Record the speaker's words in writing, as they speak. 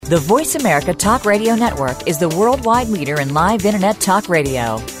The Voice America Talk Radio Network is the worldwide leader in live Internet talk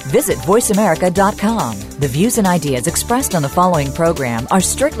radio. Visit voiceamerica.com. The views and ideas expressed on the following program are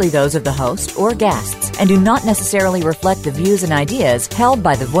strictly those of the host or guests and do not necessarily reflect the views and ideas held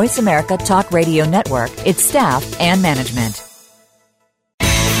by the Voice America Talk Radio Network, its staff, and management.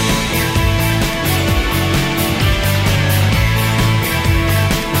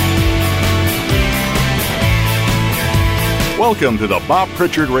 Welcome to the Bob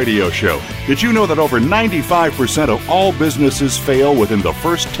Pritchard Radio Show. Did you know that over 95% of all businesses fail within the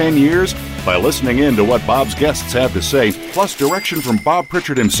first 10 years? By listening in to what Bob's guests have to say, plus direction from Bob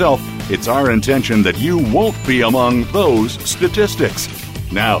Pritchard himself, it's our intention that you won't be among those statistics.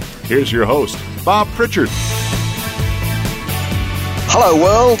 Now, here's your host, Bob Pritchard. Hello,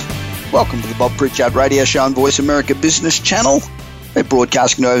 world. Welcome to the Bob Pritchard Radio Show on Voice America Business Channel. We're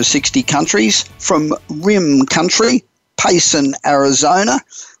broadcasting to over 60 countries from Rim Country, Payson, Arizona,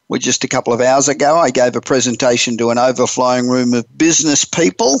 where just a couple of hours ago I gave a presentation to an overflowing room of business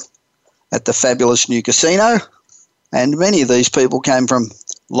people at the fabulous new casino, and many of these people came from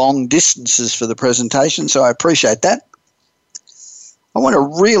long distances for the presentation, so I appreciate that. I want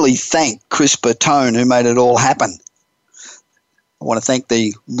to really thank Chris Bertone, who made it all happen. I want to thank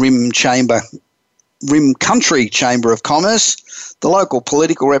the Rim Country Chamber of Commerce, the local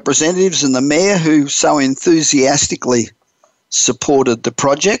political representatives and the mayor who so enthusiastically supported the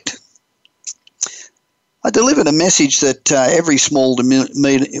project. I delivered a message that every small to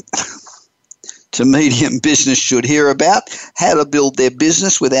medium business should hear about, how to build their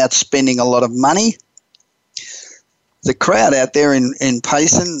business without spending a lot of money. The crowd out there in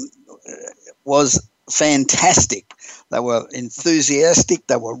Payson was fantastic. They were enthusiastic,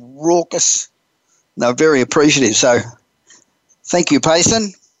 they were raucous, they were very appreciative. So thank you,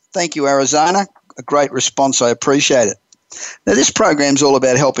 Payson. Thank you, Arizona. A great response. I appreciate it. Now, this program's all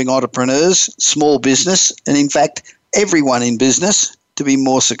about helping entrepreneurs, small business, and in fact, everyone in business to be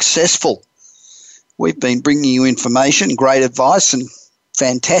more successful. We've been bringing you information, great advice, and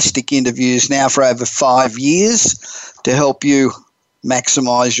fantastic interviews now for over 5 years to help you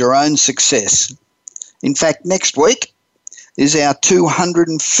maximize your own success. In fact, next week is our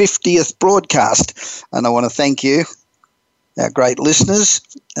 250th broadcast, and I want to thank you, our great listeners,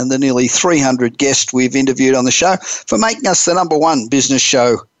 and the nearly 300 guests we've interviewed on the show for making us the number one business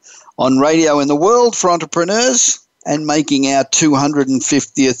show on radio in the world for entrepreneurs and making our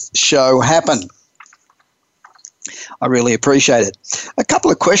 250th show happen. I really appreciate it. A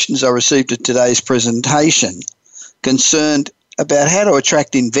couple of questions I received at today's presentation concerned about how to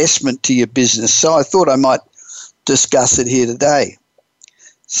attract investment to your business, so I thought I might discuss it here today.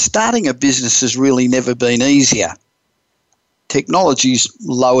 Starting a business has really never been easier. Technology's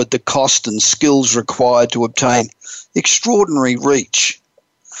lowered the cost and skills required to obtain extraordinary reach.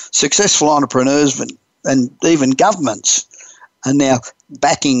 Successful entrepreneurs and even governments are now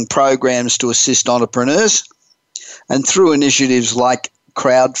backing programs to assist entrepreneurs, and through initiatives like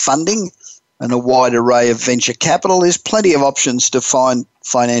crowdfunding and a wide array of venture capital, there's plenty of options to find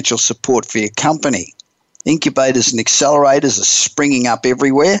financial support for your company. Incubators and accelerators are springing up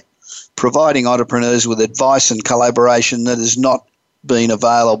everywhere, providing entrepreneurs with advice and collaboration that has not been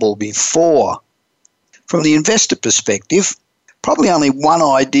available before. From the investor perspective, probably only one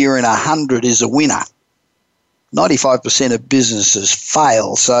idea in 100 is a winner. 95% of businesses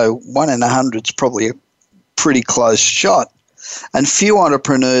fail, so 1 in 100 is probably a pretty close shot. And few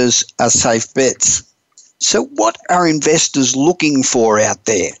entrepreneurs are safe bets. So what are investors looking for out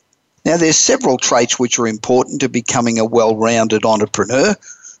there? Now, there's several traits which are important to becoming a well-rounded entrepreneur.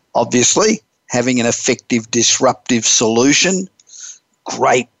 Obviously, having an effective disruptive solution,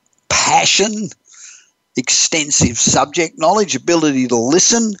 great passion, extensive subject knowledge, ability to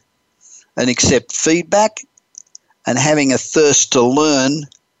listen and accept feedback, and having a thirst to learn,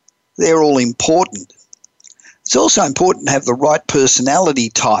 they're all important. It's also important to have the right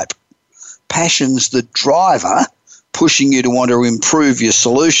personality type. Passion's the driver pushing you to want to improve your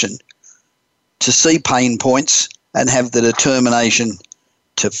solution, to see pain points and have the determination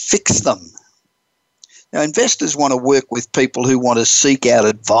to fix them. Now, investors want to work with people who want to seek out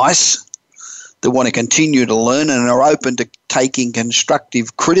advice, that want to continue to learn and are open to taking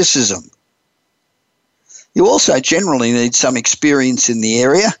constructive criticism. You also generally need some experience in the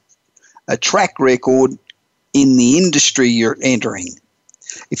area, a track record in the industry you're entering.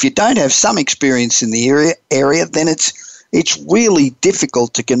 If you don't have some experience in the area, then it's really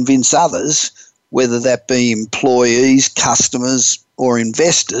difficult to convince others, whether that be employees, customers, or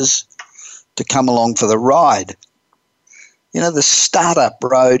investors, to come along for the ride. You know, the startup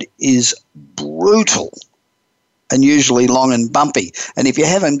road is brutal, and usually long and bumpy. And if you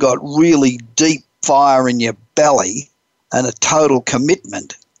haven't got really deep fire in your belly and a total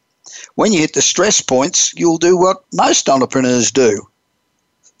commitment, when you hit the stress points, you'll do what most entrepreneurs do.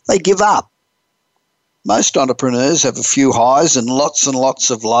 They give up. Most entrepreneurs have a few highs and lots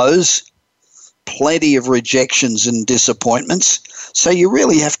of lows, plenty of rejections and disappointments. So you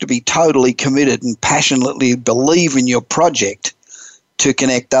really have to be totally committed and passionately believe in your project to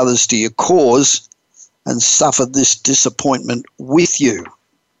connect others to your cause and suffer this disappointment with you.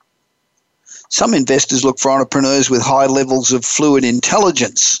 Some investors look for entrepreneurs with high levels of fluid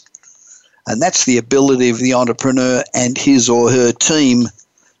intelligence, and that's the ability of the entrepreneur and his or her team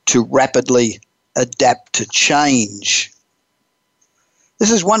to rapidly adapt to change.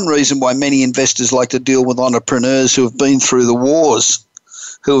 This is one reason why many investors like to deal with entrepreneurs who have been through the wars,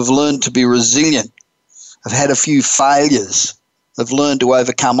 who have learned to be resilient, have had a few failures, have learned to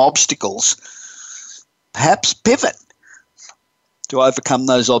overcome obstacles, perhaps pivot to overcome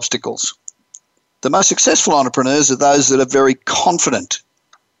those obstacles. The most successful entrepreneurs are those that are very confident,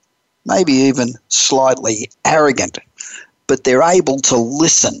 maybe even slightly arrogant, but they're able to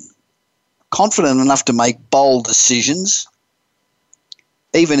listen, confident enough to make bold decisions,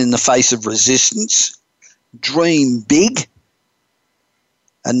 even in the face of resistance, dream big,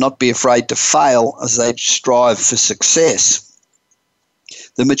 and not be afraid to fail as they strive for success.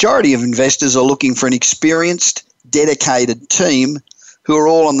 The majority of investors are looking for an experienced, dedicated team who are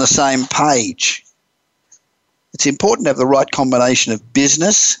all on the same page. It's important to have the right combination of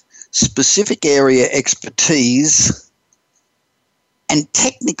business, specific area expertise, and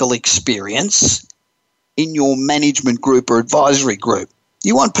technical experience in your management group or advisory group.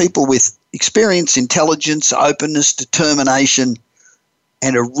 You want people with experience, intelligence, openness, determination,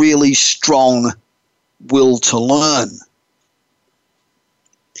 and a really strong will to learn.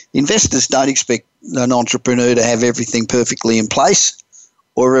 Investors don't expect an entrepreneur to have everything perfectly in place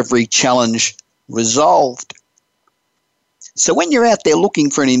or every challenge resolved. So when you're out there looking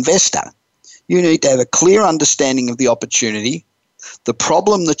for an investor, you need to have a clear understanding of the opportunity, the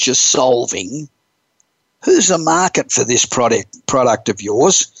problem that you're solving, who's the market for this product of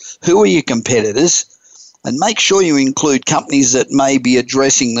yours, who are your competitors, and make sure you include companies that may be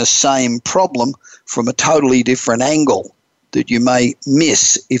addressing the same problem from a totally different angle that you may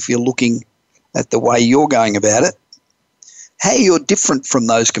miss if you're looking at the way you're going about it, how you're different from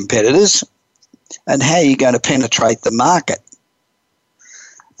those competitors, and how you're going to penetrate the market.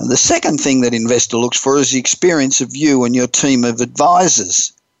 And the second thing that investor looks for is the experience of you and your team of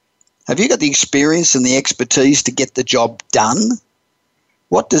advisors. Have you got the experience and the expertise to get the job done?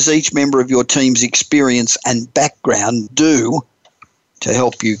 What does each member of your team's experience and background do to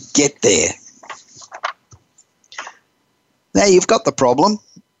help you get there? Now you've got the problem,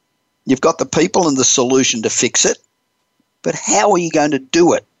 you've got the people and the solution to fix it, but how are you going to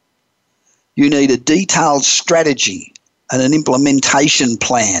do it? You need a detailed strategy and an implementation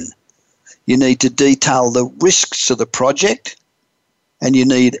plan. You need to detail the risks of the project, and you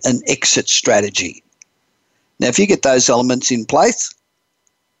need an exit strategy. Now, if you get those elements in place,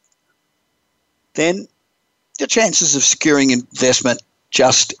 then your chances of securing investment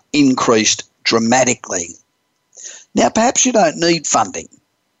just increased dramatically. Now, perhaps you don't need funding.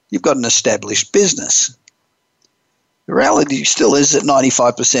 You've got an established business. The reality still is that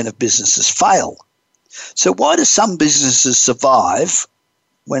 95% of businesses fail. So why do some businesses survive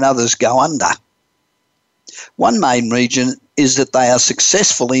when others go under? One main reason is that they are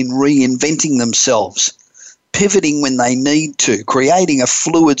successful in reinventing themselves, pivoting when they need to, creating a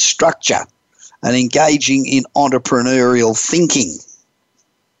fluid structure, and engaging in entrepreneurial thinking.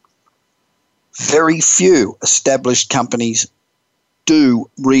 Very few established companies do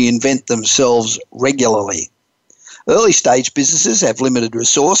reinvent themselves regularly. Early stage businesses have limited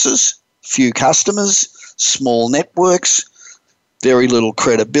resources, few customers, small networks, very little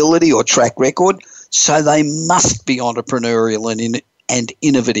credibility or track record, so they must be entrepreneurial and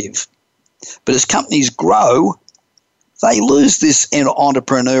innovative. But as companies grow, they lose this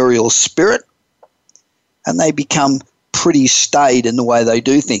entrepreneurial spirit and they become pretty staid in the way they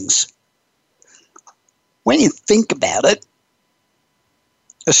do things. When you think about it,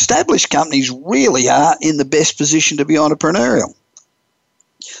 established companies really are in the best position to be entrepreneurial,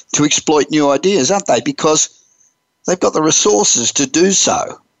 to exploit new ideas, aren't they? Because they've got the resources to do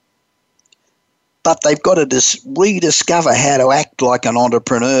so. But they've got to rediscover how to act like an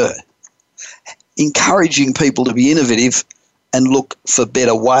entrepreneur, encouraging people to be innovative and look for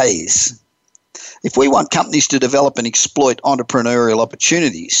better ways. If we want companies to develop and exploit entrepreneurial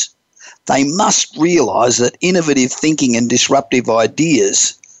opportunities, they must realise that innovative thinking and disruptive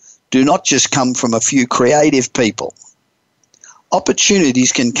ideas do not just come from a few creative people.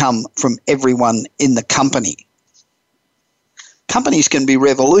 Opportunities can come from everyone in the company. Companies can be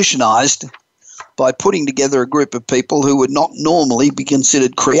revolutionized by putting together a group of people who would not normally be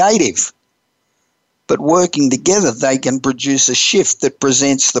considered creative. But working together, they can produce a shift that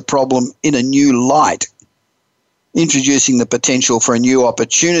presents the problem in a new light, introducing the potential for a new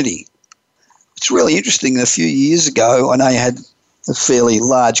opportunity. It's really interesting. A few years ago, I know you had a fairly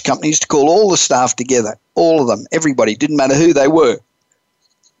large company, used to call all the staff together, all of them, everybody, didn't matter who they were.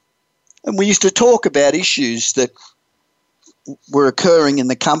 And we used to talk about issues that were occurring in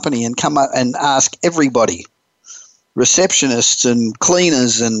the company and come up and ask everybody, receptionists and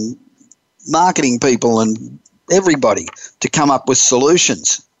cleaners and marketing people and everybody, to come up with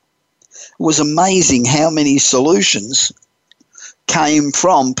solutions. It was amazing how many solutions came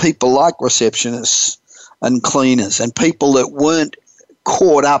from people like receptionists and cleaners and people that weren't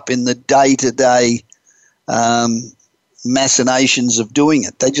caught up in the day-to-day machinations of doing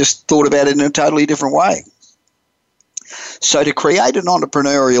it. They just thought about it in a totally different way. So to create an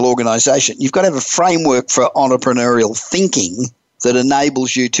entrepreneurial organization, you've got to have a framework for entrepreneurial thinking that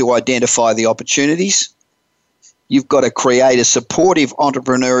enables you to identify the opportunities. You've got to create a supportive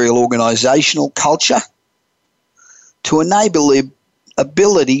entrepreneurial organizational culture to enable the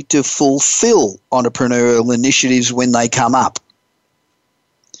ability to fulfill entrepreneurial initiatives when they come up.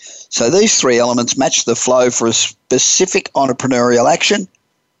 So these three elements match the flow for a specific entrepreneurial action,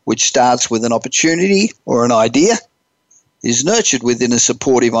 which starts with an opportunity or an idea, is nurtured within a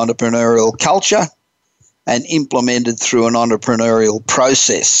supportive entrepreneurial culture, and implemented through an entrepreneurial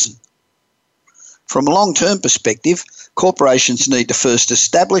process. From a long-term perspective, corporations need to first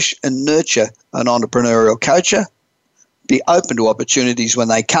establish and nurture an entrepreneurial culture, be open to opportunities when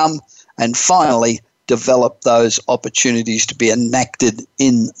they come, and finally develop those opportunities to be enacted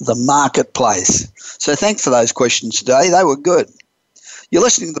in the marketplace. So thanks for those questions today. They were good. You're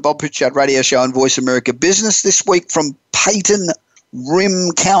listening to the Bob Pritchard Radio Show on Voice America Business, this week from Peyton,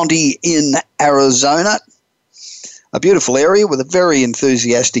 Rim County in Arizona, a beautiful area with a very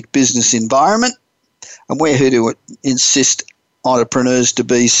enthusiastic business environment, and we're here to insist entrepreneurs to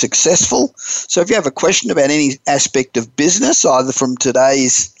be successful. So if you have a question about any aspect of business, either from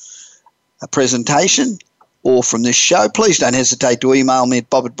today's presentation or from this show, please don't hesitate to email me at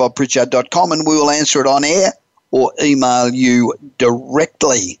bob@bobpritchard.com and we will answer it on air or email you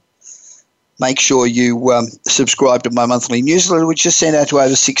directly. Make sure you subscribe to my monthly newsletter, which is sent out to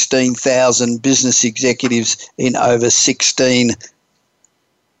over 16,000 business executives in over 60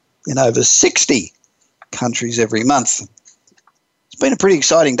 countries every month. It's been a pretty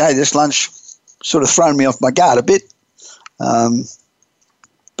exciting day. This lunch sort of thrown me off my guard a bit,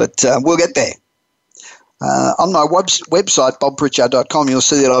 but we'll get there. On my website, bobpritchard.com, you'll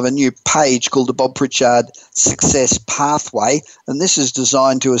see that I have a new page called the Bob Pritchard Success Pathway, and this is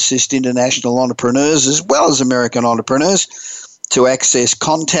designed to assist international entrepreneurs as well as American entrepreneurs to access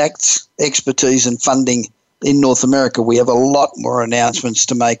contacts, expertise, and funding in North America. We have a lot more announcements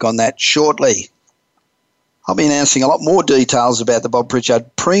to make on that shortly. I'll be announcing a lot more details about the Bob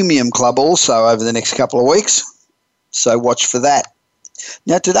Pritchard Premium Club also over the next couple of weeks, so watch for that.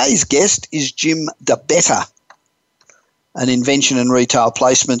 Now, today's guest is Jim DeBetter, an invention and retail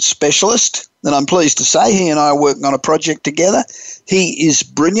placement specialist, and I'm pleased to say he and I are working on a project together. He is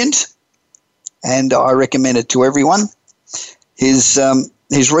brilliant, and I recommend it to everyone. His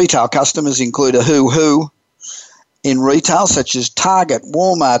retail customers include a who in retail, such as Target,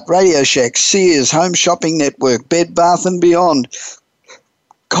 Walmart, Radio Shack, Sears, Home Shopping Network, Bed Bath & Beyond,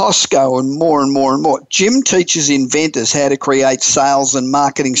 Costco, and more and more and more. Jim teaches inventors how to create sales and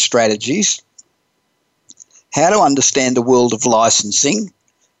marketing strategies, how to understand the world of licensing,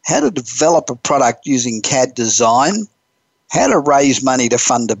 how to develop a product using CAD design, how to raise money to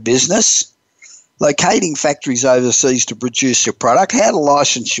fund a business, locating factories overseas to produce your product, how to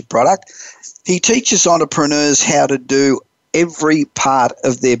license your product. He teaches entrepreneurs how to do every part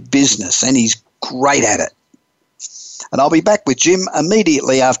of their business, and he's great at it. And I'll be back with Jim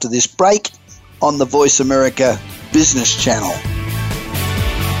immediately after this break on the Voice America Business Channel.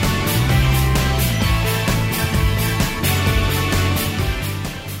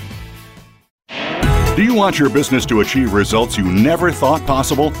 Do you want your business to achieve results you never thought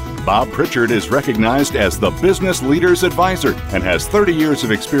possible? Bob Pritchard is recognized as the Business Leader's Advisor and has 30 years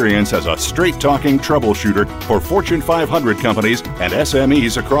of experience as a straight-talking troubleshooter for Fortune 500 companies and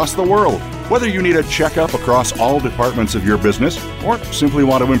SMEs across the world. Whether you need a checkup across all departments of your business or simply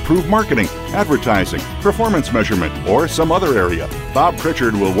want to improve marketing, advertising, performance measurement, or some other area, Bob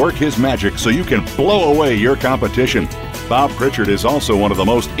Pritchard will work his magic so you can blow away your competition. Bob Pritchard is also one of the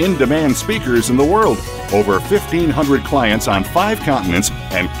most in-demand speakers in the world. Over 1,500 clients on 5 continents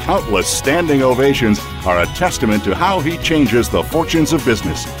and countless standing ovations are a testament to how he changes the fortunes of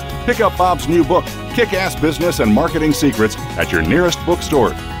business. Pick up Bob's new book, Kick-Ass Business and Marketing Secrets, at your nearest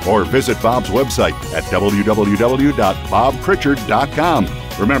bookstore, or visit Bob's website at www.bobpritchard.com.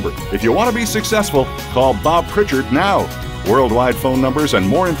 Remember, if you want to be successful, call Bob Pritchard now. Worldwide phone numbers and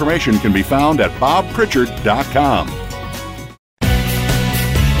more information can be found at bobpritchard.com.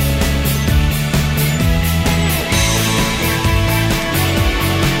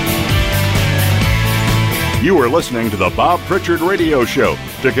 You are listening to the Bob Pritchard Radio Show.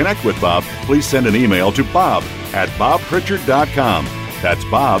 To connect with Bob, please send an email to bob@bobpritchard.com. That's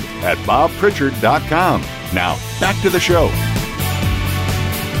bob@bobpritchard.com. Now, back to the show.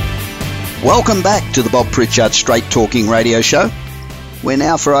 Welcome back to the Bob Pritchard Straight Talking Radio Show, where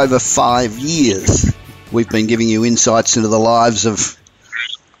now for over 5 years we've been giving you insights into the lives of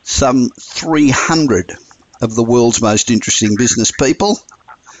some 300 of the world's most interesting business people,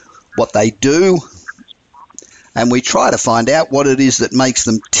 what they do, and we try to find out what it is that makes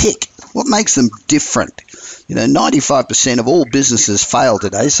them tick, what makes them different. 95% of all businesses fail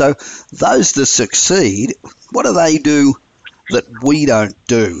today, so those that succeed, what do they do that we don't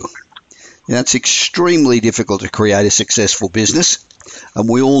do? It's extremely difficult to create a successful business, and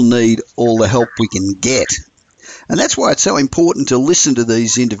we all need all the help we can get. And that's why it's so important to listen to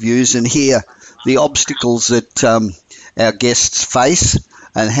these interviews and hear the obstacles that our guests face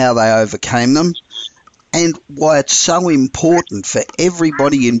and how they overcame them, and why it's so important for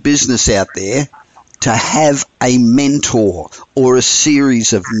everybody in business out there to have a mentor or a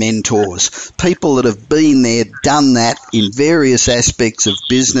series of mentors, people that have been there, done that in various aspects of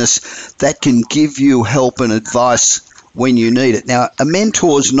business that can give you help and advice when you need it. Now, a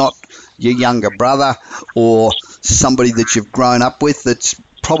mentor's not your younger brother or somebody that you've grown up with that's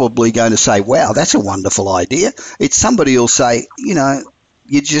probably going to say, wow, that's a wonderful idea. It's somebody who'll say,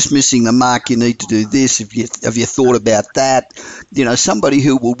 you're just missing the mark. You need to do this. Have you thought about that? Somebody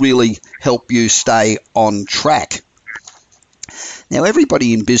who will really help you stay on track. Now,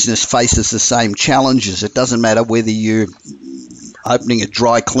 everybody in business faces the same challenges. It doesn't matter whether you're opening a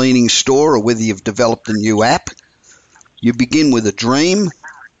dry cleaning store or whether you've developed a new app. You begin with a dream,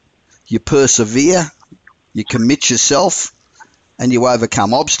 you persevere, you commit yourself, and you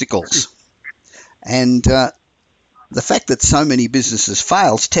overcome obstacles. And the fact that so many businesses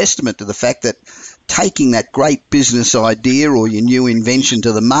fail is testament to the fact that taking that great business idea or your new invention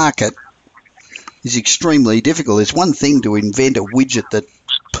to the market is extremely difficult. It's one thing to invent a widget that's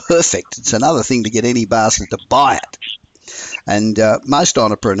perfect. It's another thing to get any bastard to buy it. And most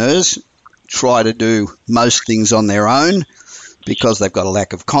entrepreneurs try to do most things on their own because they've got a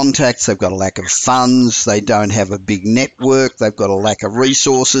lack of contacts, they've got a lack of funds, they don't have a big network, they've got a lack of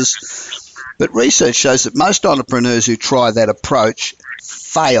resources. But research shows that most entrepreneurs who try that approach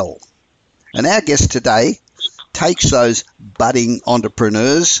fail. And our guest today takes those budding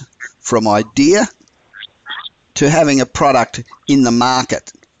entrepreneurs from idea to having a product in the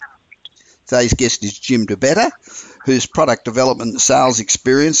market. Today's guest is Jim DeBetta, whose product development and sales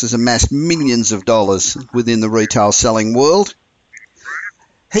experience has amassed millions of dollars within the retail selling world.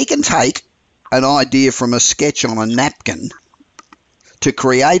 He can take an idea from a sketch on a napkin to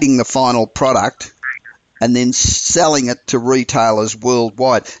creating the final product and then selling it to retailers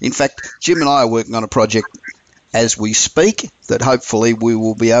worldwide. In fact, Jim and I are working on a project as we speak that hopefully we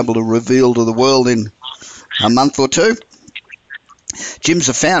will be able to reveal to the world in a month or two. Jim's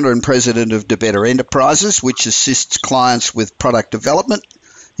the founder and president of DeBetta Enterprises, which assists clients with product development.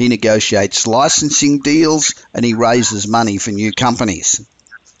 He negotiates licensing deals and he raises money for new companies.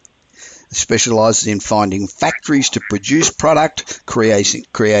 Specialises in finding factories to produce product,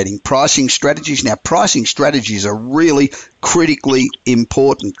 creating pricing strategies. Now, pricing strategies are really critically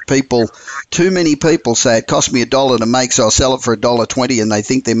important. Too many people say it cost me $1 to make, so I'll sell it for $1.20, and they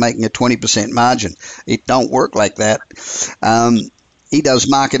think they're making a 20% margin. It don't work like that. He does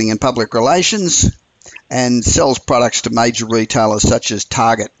marketing and public relations and sells products to major retailers such as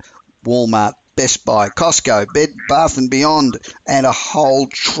Target, Walmart, Best Buy, Costco, Bed Bath & Beyond, and a whole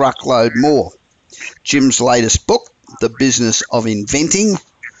truckload more. Jim's latest book, The Business of Inventing,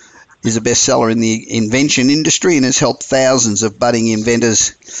 is a bestseller in the invention industry and has helped thousands of budding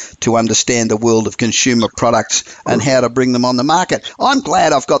inventors to understand the world of consumer products and how to bring them on the market. I'm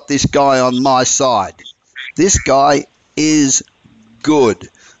glad I've got this guy on my side. This guy is good.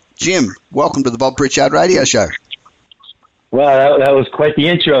 Jim, welcome to the Bob Pritchard Radio Show. Well, that was quite the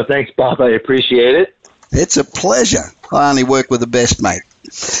intro. Thanks, Bob. I appreciate it. It's a pleasure. I only work with the best, mate.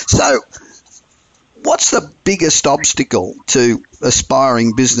 So, What's the biggest obstacle to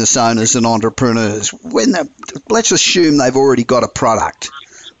aspiring business owners and entrepreneurs? Let's assume they've already got a product.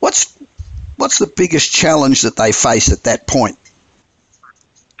 What's the biggest challenge that they face at that point?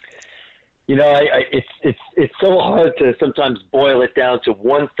 It's so hard to sometimes boil it down to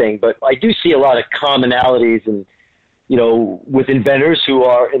one thing, but I do see a lot of commonalities and, with inventors who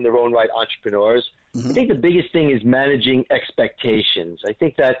are in their own right entrepreneurs. Mm-hmm. I think the biggest thing is managing expectations. I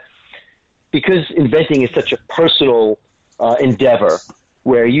think that because inventing is such a personal endeavor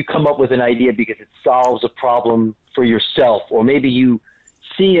where you come up with an idea because it solves a problem for yourself, or maybe you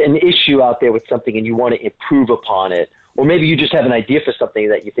see an issue out there with something and you want to improve upon it, or maybe you just have an idea for something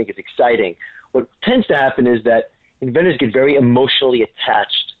that you think is exciting. What tends to happen is that inventors get very emotionally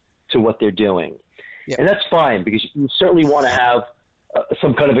attached to what they're doing. Yep. And that's fine, because you certainly want to have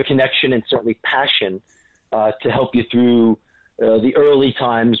some kind of a connection and certainly passion to help you through the early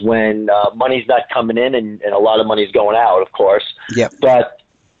times when money's not coming in and a lot of money's going out, of course. Yep. But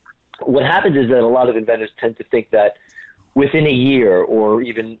what happens is that a lot of inventors tend to think that within a year or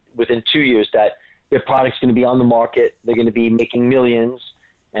even within 2 years that their product's going to be on the market, they're going to be making millions,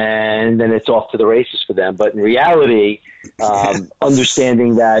 and then it's off to the races for them. But in reality,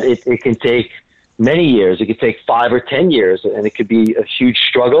 understanding that it can take many years, it could take 5 or 10 years, and it could be a huge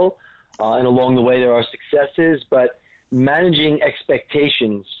struggle. And along the way, there are successes, but managing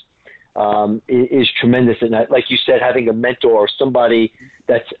expectations is tremendous. And like you said, having a mentor or somebody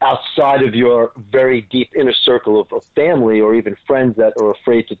that's outside of your very deep inner circle of family or even friends that are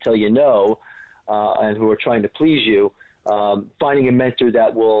afraid to tell you no, and who are trying to please you, finding a mentor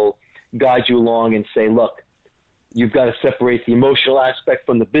that will guide you along and say, look, you've got to separate the emotional aspect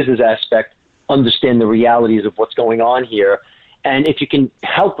from the business aspect, understand the realities of what's going on here. And if you can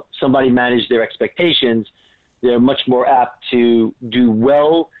help somebody manage their expectations, they're much more apt to do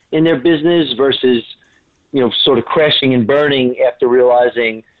well in their business versus, sort of crashing and burning after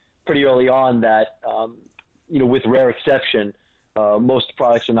realizing pretty early on that, with rare exception, most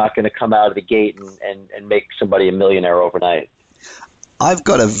products are not going to come out of the gate and make somebody a millionaire overnight. I've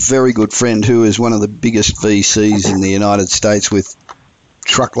got a very good friend who is one of the biggest VCs in the United States with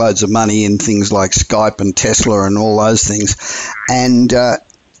truckloads of money in things like Skype and Tesla and all those things. And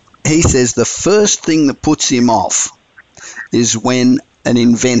he says the first thing that puts him off is when an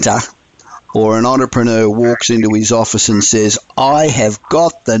inventor or an entrepreneur walks into his office and says, I have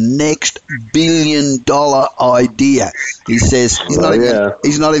got the next $1 billion idea. He says he's not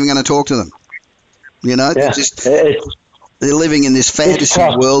even going to talk to them. They're living in this fantasy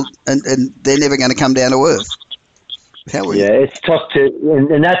world and they're never going to come down to earth. It's tough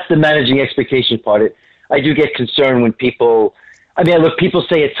and that's the managing expectation part. I do get concerned when people people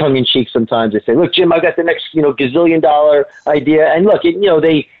say it tongue in cheek sometimes. They say, look, Jim, I've got the next, $gazillion idea. And look,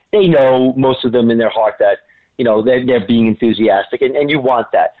 they know, most of them in their heart, that, they're being enthusiastic and you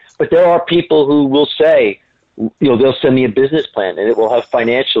want that. But there are people who will say, they'll send me a business plan and it will have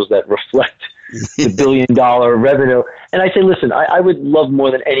financials that reflect the $1 billion revenue. And I say, listen, I would love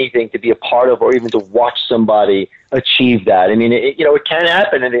more than anything to be a part of or even to watch somebody achieve that. I mean, it can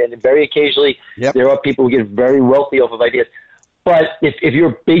happen. And very occasionally there are people who get very wealthy off of ideas. But if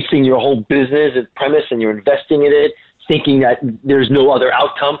you're basing your whole business and premise and you're investing in it, thinking that there's no other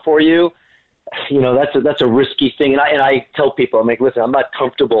outcome for you, that's a risky thing. And I tell people, I'm like, listen, I'm not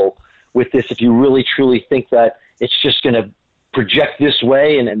comfortable with this. If you really truly think that it's just going to project this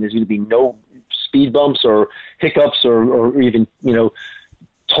way and there's going to be no speed bumps or hiccups or even,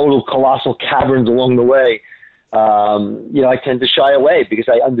 total colossal caverns along the way, I tend to shy away because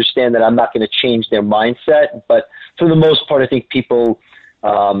I understand that I'm not going to change their mindset. But for the most part, I think people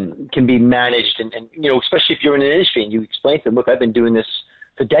can be managed, and especially if you're in an industry and you explain to them, look, I've been doing this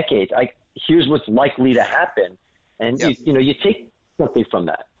for decades. Here's what's likely to happen, and you take something from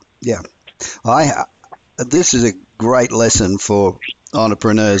that. Yeah, this is a great lesson for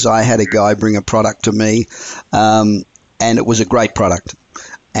entrepreneurs. I had a guy bring a product to me, and it was a great product,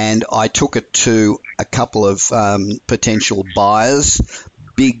 and I took it to a couple of potential buyers,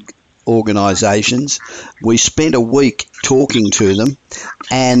 big organizations. We spent a week talking to them,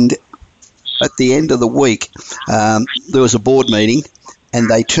 and at the end of the week there was a board meeting, and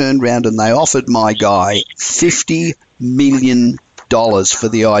they turned around and they offered my guy $50 million for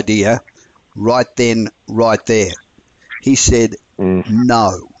the idea right then, right there. He said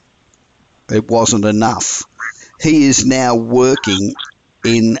no, it wasn't enough. He is now working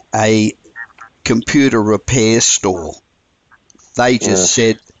in a computer repair store. They just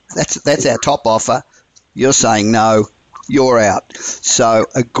said, that's our top offer. You're saying no, you're out. So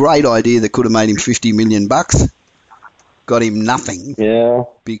a great idea that could have made him $50 million got got him nothing. Yeah.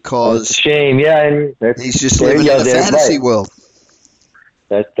 Because it's a shame. Yeah. And he's just living in a fantasy world.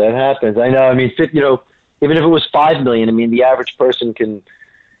 That happens. I know. I mean, even if it was $5 million, I mean, the average person can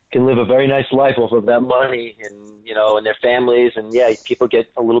live a very nice life off of that money, and and their families, and people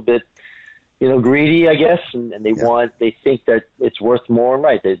get a little bit, greedy, I guess, and they think that it's worth more. And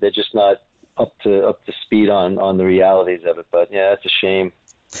right, they're just not up to speed on the realities of it. But yeah, that's a shame.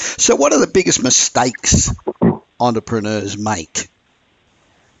 So, what are the biggest mistakes entrepreneurs make?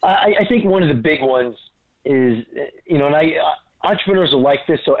 I think one of the big ones is, entrepreneurs are like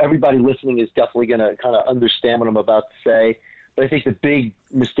this, so everybody listening is definitely going to kind of understand what I'm about to say. But I think the big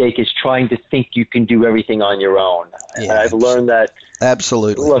mistake is trying to think you can do everything on your own. Yeah, and I've learned that.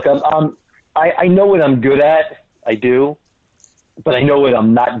 Absolutely. Look, I know what I'm good at. I do. But I know what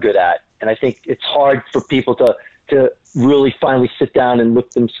I'm not good at. And I think it's hard for people to really finally sit down and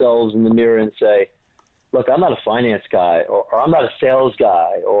look themselves in the mirror and say, look, I'm not a finance guy, or I'm not a sales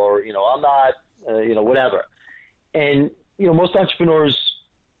guy, or, I'm not, whatever. And, most entrepreneurs,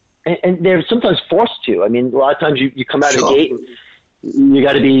 and they're sometimes forced to. I mean, a lot of times you come out of the gate and you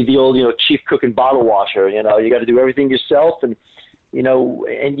got to be the old, chief cook and bottle washer. You got to do everything yourself, and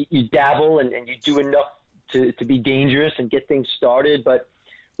and you dabble and you do enough to be dangerous and get things started. But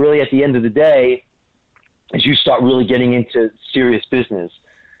really, at the end of the day, as you start really getting into serious business,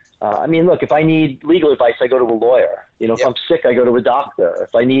 look, if I need legal advice, I go to a lawyer. If I'm sick, I go to a doctor.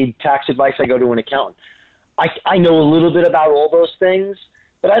 If I need tax advice, I go to an accountant. I know a little bit about all those things,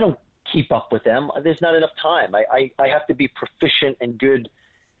 but I don't keep up with them. There's not enough time. I have to be proficient and good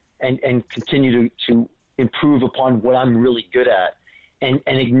and continue to improve upon what I'm really good at and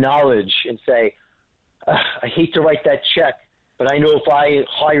acknowledge and say, I hate to write that check, but I know if I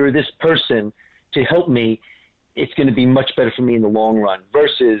hire this person to help me, it's going to be much better for me in the long run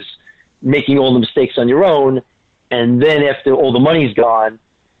versus making all the mistakes on your own. And then after all the money's gone,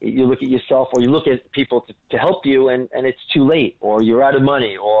 you look at yourself or you look at people to help you and it's too late, or you're out of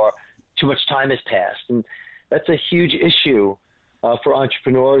money, or too much time has passed. And that's a huge issue for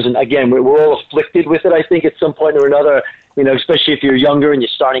entrepreneurs. And again, we're all afflicted with it, I think, at some point or another, especially if you're younger and you're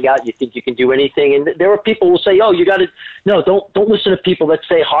starting out, you think you can do anything. And there are people who will say, oh, don't listen to people that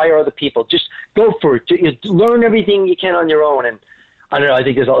say hire other people. Just go for it. Learn everything you can on your own. And I don't know, I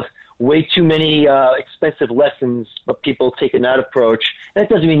think there's way too many expensive lessons, but people taking that approach. And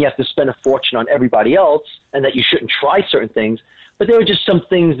that doesn't mean you have to spend a fortune on everybody else and that you shouldn't try certain things, but there are just some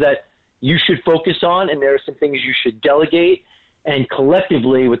things that you should focus on, and there are some things you should delegate, and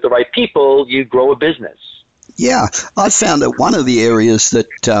collectively with the right people, you grow a business. Yeah, I found that one of the areas that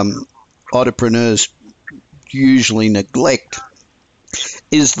entrepreneurs usually neglect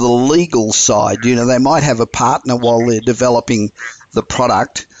is the legal side. They might have a partner while they're developing the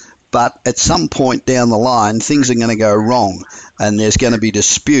product, but at some point down the line, things are going to go wrong and there's going to be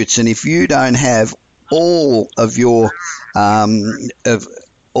disputes. And if you don't have all of your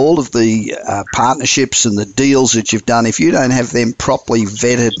all of the partnerships and the deals that you've done, if you don't have them properly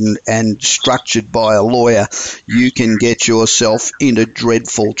vetted and structured by a lawyer, you can get yourself into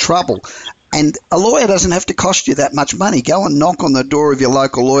dreadful trouble. And a lawyer doesn't have to cost you that much money. Go and knock on the door of your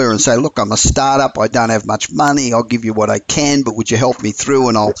local lawyer and say, look, I'm a startup. I don't have much money. I'll give you what I can, but would you help me through,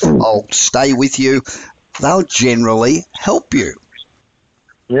 and I'll stay with you. They'll generally help you.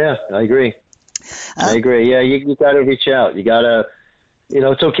 Yeah, I agree. Yeah, you got to reach out. You got to,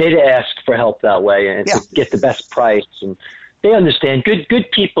 it's okay to ask for help that way and to get the best price. And they understand.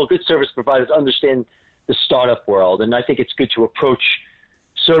 Good people, good service providers understand the startup world. And I think it's good to approach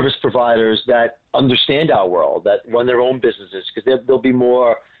service providers that understand our world, that run their own businesses, because they'll be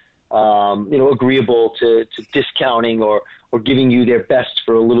more, agreeable to discounting or giving you their best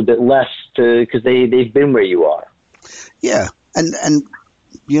for a little bit less because they've been where you are. Yeah. And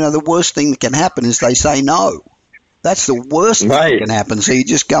the worst thing that can happen is they say no. That's the worst thing that can happen. So you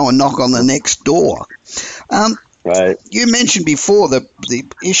just go and knock on the next door. Right. You mentioned before the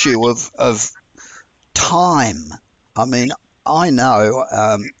issue of time. I mean, I know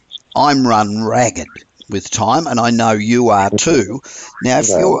I'm run ragged with time, and I know you are too. Now, if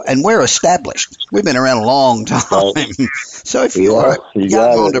and we're established. We've been around a long time. So if you're a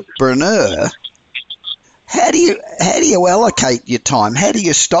young entrepreneur, how do you allocate your time? How do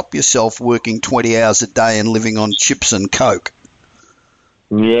you stop yourself working 20 hours a day and living on chips and Coke?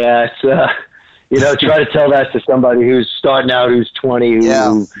 Yeah, it's try to tell that to somebody who's starting out, who's 20,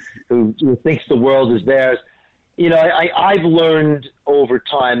 who thinks the world is theirs. I've learned over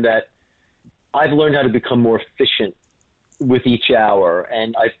time that I've learned how to become more efficient with each hour,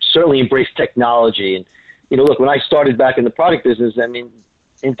 and I've certainly embraced technology. And, look, when I started back in the product business, I mean,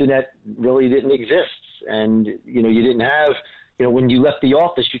 internet really didn't exist. and you didn't have, when you left the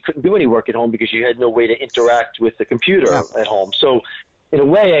office, you couldn't do any work at home because you had no way to interact with the computer at home. So in a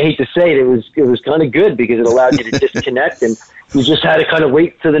way, I hate to say it, it was kind of good because it allowed you to disconnect, and you just had to kind of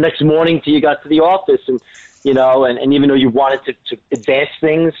wait till the next morning till you got to the office, and and even though you wanted to advance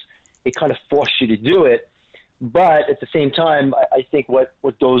things, it kind of forced you to do it. But at the same time, I think what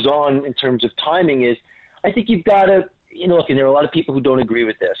goes on in terms of timing is, I think you've got to, look, and there are a lot of people who don't agree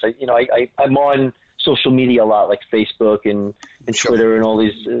with this. I'm on social media a lot, like Facebook and Twitter and all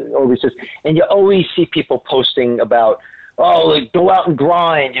these, and you always see people posting about, go out and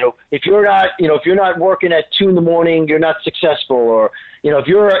grind. If you're not working at 2 a.m, you're not successful. Or,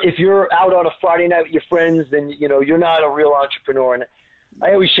 if you're out on a Friday night with your friends, then, you're not a real entrepreneur. And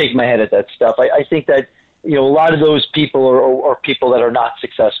I always shake my head at that stuff. I think that, a lot of those people are people that are not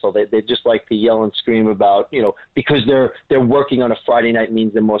successful. They just like to yell and scream about, because they're working on a Friday night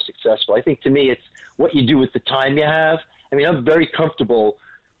means they're more successful. I think to me, it's what you do with the time you have. I mean, I'm very comfortable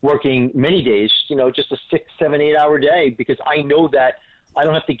working many days, just a 6, 7, 8 hour day, because I know that I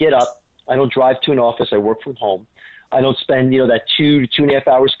don't have to get up. I don't drive to an office. I work from home. I don't spend, that 2 to 2.5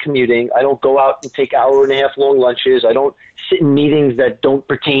 hours commuting. I don't go out and take 1.5 hour long lunches. I don't sit in meetings that don't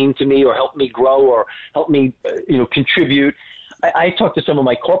pertain to me or help me grow or help me, contribute. I talk to some of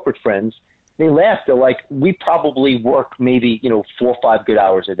my corporate friends. They laugh. They're like, we probably work maybe, 4 or 5 good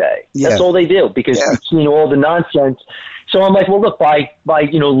hours a day. Yeah. That's all they do, because between all the nonsense. So I'm like, well, look, by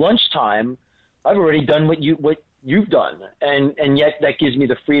lunchtime, I've already done what you've done. And yet that gives me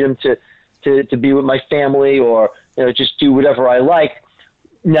the freedom to be with my family or, just do whatever I like.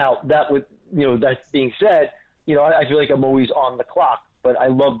 Now, that being said, I feel like I'm always on the clock, but I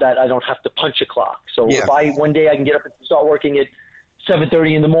love that I don't have to punch a clock. So if one day I can get up and start working at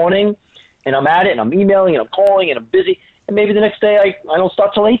 7:30 in the morning, and I'm at it, and I'm emailing, and I'm calling, and I'm busy, and maybe the next day I don't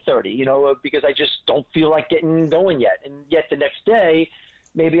start till 8:30, because I just don't feel like getting going yet. And yet the next day,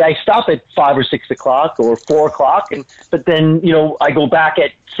 maybe I stop at 5 or 6 o'clock or 4 o'clock, but then I go back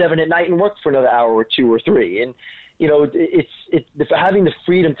at 7 at night and work for another hour or 2 or 3. And it's having the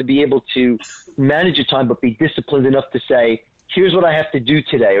freedom to be able to manage your time, but be disciplined enough to say, here's what I have to do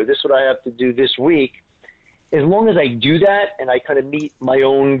today, or this is what I have to do this week. As long as I do that and I kind of meet my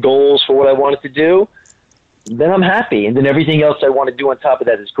own goals for what I wanted to do, then I'm happy. And then everything else I want to do on top of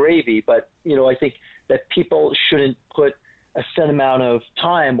that is gravy. But, I think that people shouldn't put a set amount of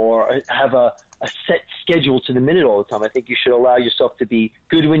time or have a set schedule to the minute all the time. I think you should allow yourself to be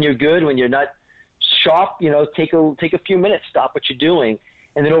good when you're good. When you're not sharp, take a few minutes, stop what you're doing.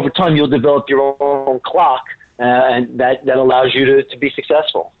 And then over time, you'll develop your own clock, and that allows you to be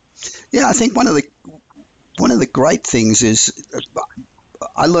successful. Yeah, I think one of the great things is,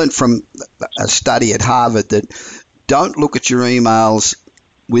 I learned from a study at Harvard that don't look at your emails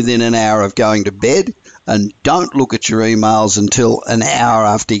within an hour of going to bed, and don't look at your emails until an hour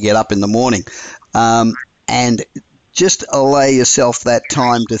after you get up in the morning. And just allow yourself that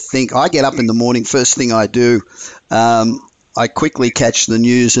time to think. I get up in the morning, first thing I do, I quickly catch the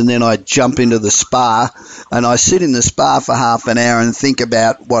news, and then I jump into the spa, and I sit in the spa for half an hour and think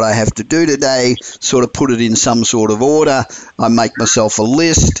about what I have to do today, sort of put it in some sort of order. I make myself a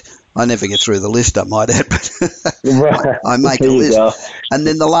list. I never get through the list, I might add, but I make a list. Go. And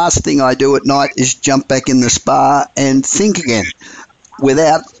then the last thing I do at night is jump back in the spa and think again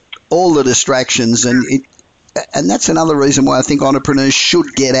without all the distractions. And that's another reason why I think entrepreneurs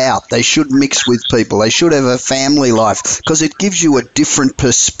should get out. They should mix with people. They should have a family life, because it gives you a different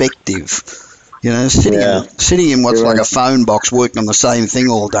perspective. Sitting in what's like a phone box, working on the same thing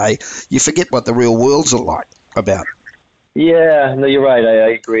all day, you forget what the real world's about. Yeah, no, you're right.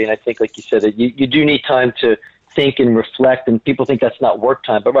 I agree. And I think, like you said, that you do need time to think and reflect, and people think that's not work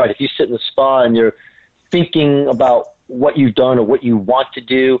time. But right, if you sit in the spa and you're thinking about what you've done or what you want to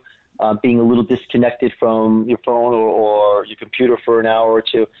do, being a little disconnected from your phone or your computer for an hour or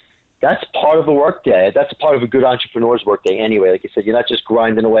two, that's part of a work day. That's a part of a good entrepreneur's work day anyway. Like you said, you're not just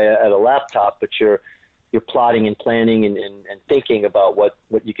grinding away at a laptop, but you're plotting and planning and thinking about what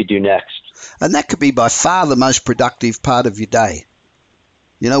you could do next. And that could be by far the most productive part of your day.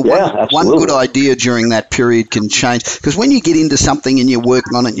 One good idea during that period can change. Because when you get into something and you're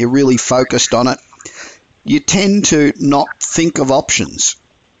working on it and you're really focused on it, you tend to not think of options.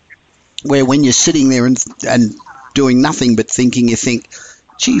 Where when you're sitting there and doing nothing but thinking, you think,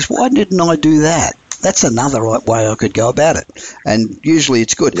 geez, why didn't I do that? That's another way I could go about it. And usually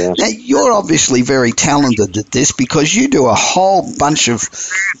it's good. Yeah. Now, you're obviously very talented at this, because you do a whole bunch of,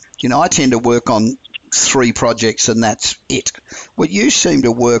 I tend to work on 3 projects and that's it. Well, you seem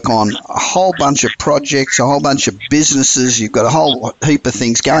to work on a whole bunch of projects, a whole bunch of businesses. You've got a whole heap of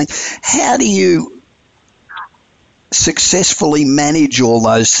things going. How do you successfully manage all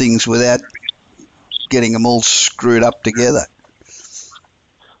those things without getting them all screwed up together?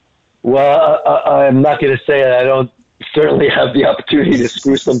 Well, I'm not going to say I don't certainly have the opportunity to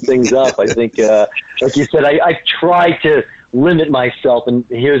screw some things up. I think, like you said, I try to limit myself, and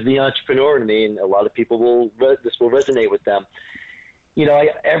here's the entrepreneur in me, and a lot of people this will resonate with them. You know,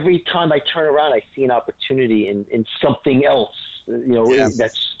 every time I turn around, I see an opportunity in something else,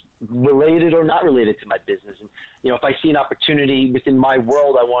 that's related or not related to my business. And, if I see an opportunity within my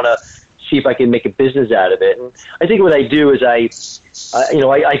world, I want to see if I can make a business out of it. And I think what I do is I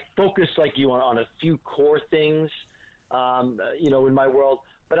focus like you on a few core things, in my world,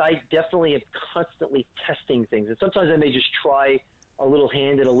 but I definitely am constantly testing things. And sometimes I may just try a little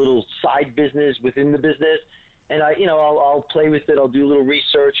hand in a little side business within the business. And I'll play with it. I'll do a little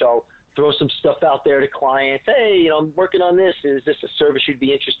research. I'll throw some stuff out there to clients. Hey, I'm working on this. Is this a service you'd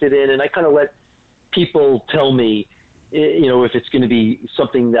be interested in? And I kind of let people tell me, if it's going to be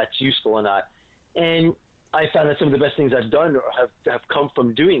something that's useful or not. And I found that some of the best things I've done have come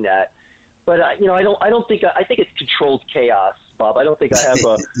from doing that. But I don't think I think it's controlled chaos, Bob. I don't think I have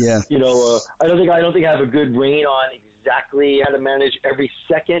a I don't think I have a good rein on exactly how to manage every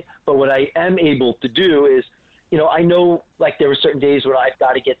second. But what I am able to do is, I know like there are certain days where I've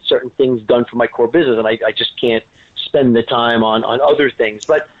got to get certain things done for my core business, and I just can't spend the time on other things.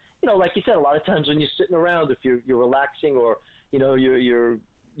 But like you said, a lot of times when you're sitting around, if you're relaxing or you're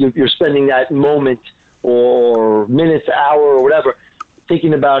spending that moment or minutes, hour, or whatever,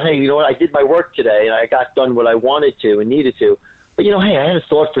 thinking about, hey, I did my work today and I got done what I wanted to and needed to. But hey, I had a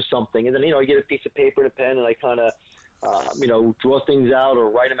thought for something, and then I get a piece of paper and a pen and I kind of draw things out or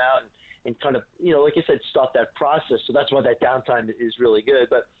write them out and kind of like I said, start that process. So that's why that downtime is really good.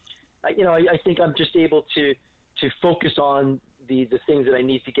 But I think I'm just able to focus on the things that I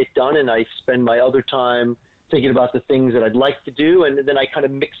need to get done, and I spend my other time thinking about the things that I'd like to do, and then I kind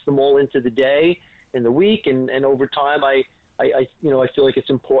of mix them all into the day and the week, and over time I feel like it's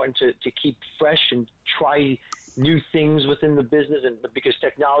important to keep fresh and try new things within the business, and because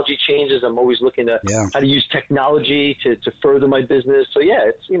technology changes, I'm always looking at how to use technology to further my business. So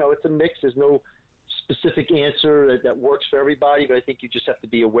it's a mix. There's no specific answer that works for everybody, but I think you just have to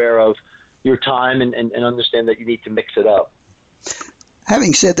be aware of your time and understand that you need to mix it up.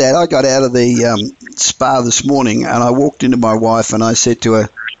 Having said that, I got out of the spa this morning and I walked into my wife and I said to her,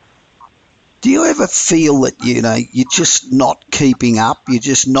 do you ever feel that, you're just not keeping up? You're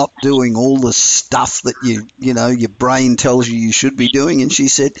just not doing all the stuff that your brain tells you should be doing? And she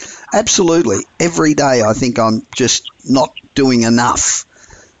said, absolutely. Every day I think I'm just not doing enough.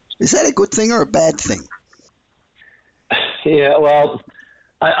 Is that a good thing or a bad thing? Yeah, well,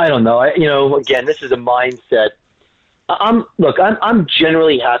 I don't know. Again, this is a mindset. I'm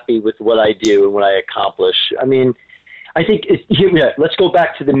generally happy with what I do and what I accomplish. I mean, I think let's go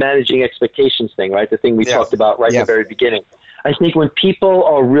back to the managing expectations thing, right? The thing we talked about right at the very beginning. I think when people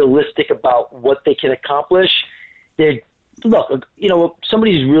are realistic about what they can accomplish,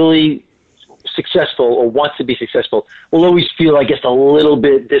 somebody who's really successful or wants to be successful will always feel, I guess, a little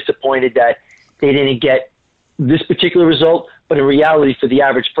bit disappointed that they didn't get this particular result. But in reality, for the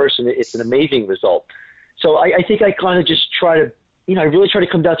average person, it's an amazing result. So I think I kind of just try to, I really try to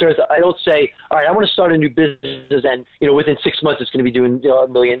come down to earth. I don't say, all right, I want to start a new business and, within 6 months it's going to be doing $1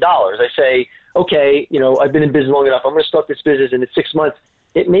 million. I say, okay, I've been in business long enough. I'm going to start this business, and in 6 months,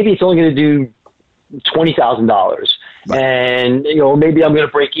 maybe it's only going to do $20,000. Right. And, maybe I'm going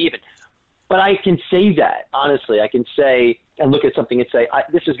to break even. But I can say that, honestly. I can say and look at something and say,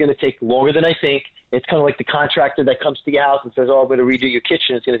 this is going to take longer than I think. It's kind of like the contractor that comes to your house and says, I'm going to redo your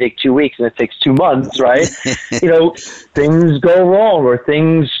kitchen. It's going to take 2 weeks, and it takes 2 months, right? Things go wrong or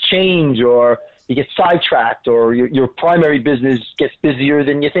things change or you get sidetracked or your primary business gets busier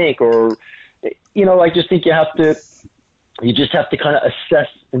than you think. Or, I just think you just have to kind of assess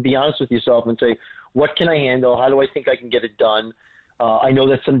and be honest with yourself and say, what can I handle? How do I think I can get it done? I know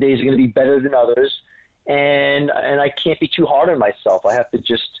that some days are going to be better than others, and I can't be too hard on myself. I have to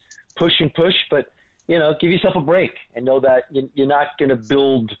just push and push, but give yourself a break and know that you're not going to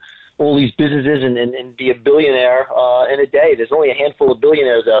build all these businesses and be a billionaire in a day. There's only a handful of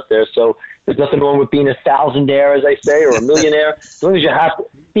billionaires out there, so there's nothing wrong with being a thousandaire, as I say, or a millionaire. As long as you're happy,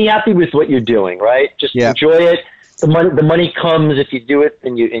 be happy with what you're doing, right? Just enjoy it. The money comes if you do it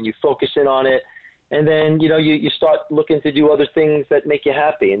and you focus in on it. And then, you start looking to do other things that make you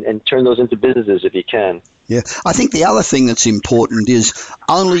happy and turn those into businesses if you can. Yeah. I think the other thing that's important is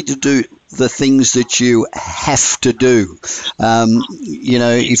only to do the things that you have to do.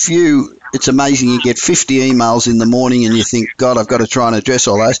 If you it's amazing. You get 50 emails in the morning and you think, God, I've got to try and address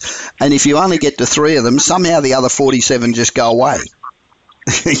all those. And if you only get to 3 of them, somehow the other 47 just go away.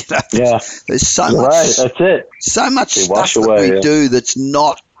 There's so much. Right, that's it. So much stuff that we do that's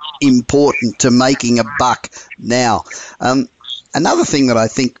not important to making a buck now. Another thing that I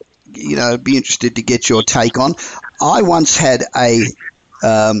think, be interested to get your take on. I once had a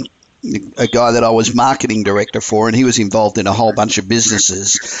guy that I was marketing director for, and he was involved in a whole bunch of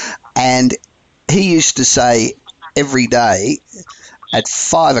businesses. And he used to say every day at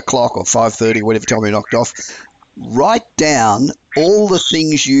 5 o'clock or 5:30, whatever time he knocked off, write down all the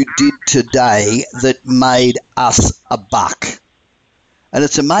things you did today that made us a buck. And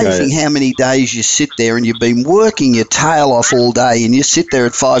it's amazing how many days you sit there and you've been working your tail off all day, and you sit there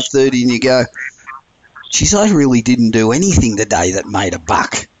at 5:30 and you go, geez, I really didn't do anything today that made a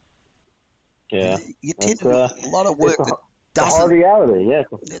buck. Yeah. You tend to do a lot of work that doesn't, hard reality,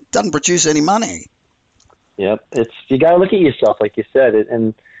 it doesn't produce any money. Yep. You got to look at yourself, like you said,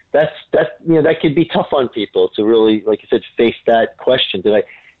 and that could be tough on people to really, like you said, face that question. Did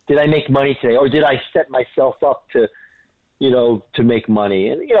I make money today, or did I set myself up to make money?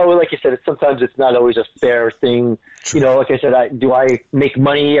 And, like you said, sometimes it's not always a fair thing. Like I said, do I make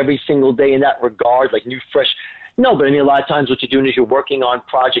money every single day in that regard, like new, fresh? No, but I mean, a lot of times what you're doing is you're working on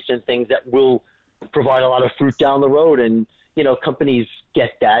projects and things that will provide a lot of fruit down the road. And, companies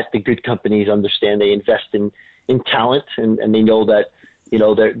get that. The good companies understand. They invest in talent, and they know that,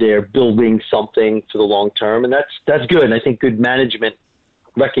 they're building something for the long term. And that's good. And I think good management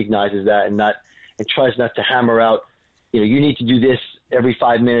recognizes that and tries not to hammer out, you need to do this every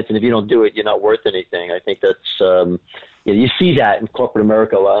 5 minutes, and if you don't do it, you're not worth anything. I think that's, you see that in corporate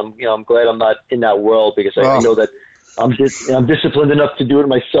America. I'm glad I'm not in that world, because I know that I'm disciplined enough to do it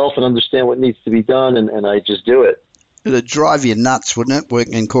myself and understand what needs to be done, and I just do it. It'd drive you nuts, wouldn't it,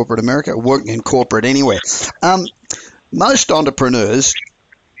 working in corporate America, working in corporate anywhere? Most entrepreneurs,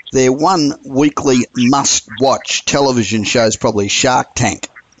 their one weekly must-watch television show is probably Shark Tank.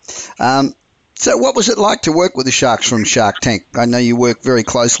 So what was it like to work with the Sharks from Shark Tank? I know you work very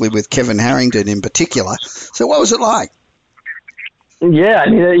closely with Kevin Harrington in particular. So what was it like? Yeah, I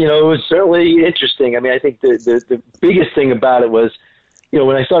mean, it was certainly interesting. I mean, I think the biggest thing about it was,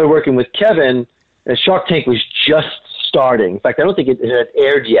 when I started working with Kevin, Shark Tank was just starting. In fact, I don't think it had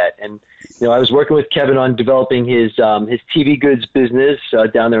aired yet. And, I was working with Kevin on developing his TV goods business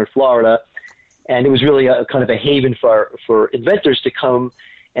down there in Florida. And it was really a kind of a haven for inventors to come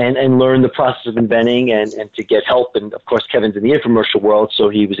and learn the process of inventing and to get help. And, of course, Kevin's in the infomercial world, so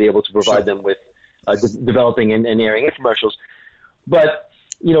he was able to provide them with developing and airing infomercials. But,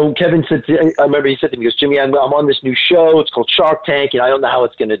 Kevin said, I remember he said to me, he goes, Jimmy, I'm on this new show. It's called Shark Tank, and I don't know how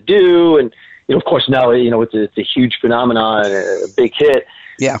it's going to do. And, of course, now, it's a huge phenomenon, a big hit.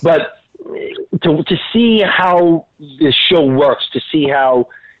 Yeah. But to see how this show works, to see how,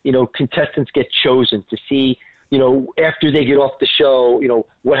 contestants get chosen, to see, after they get off the show,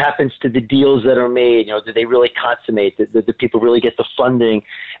 what happens to the deals that are made? Do they really consummate? Do people really get the funding?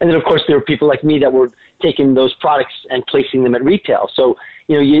 And then, of course, there are people like me that were taking those products and placing them at retail. So,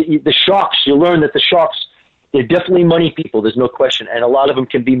 the Sharks, you learn that the Sharks, they're definitely money people. There's no question. And a lot of them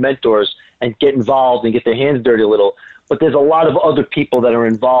can be mentors and get involved and get their hands dirty a little. But there's a lot of other people that are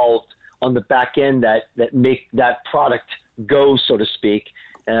involved on the back end that make that product go, so to speak.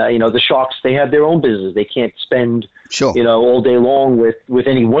 The Sharks, they have their own business. They can't spend, all day long with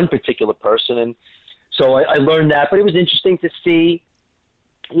any one particular person. And so I learned that. But it was interesting to see,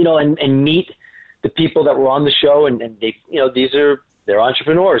 and meet the people that were on the show. And they, they're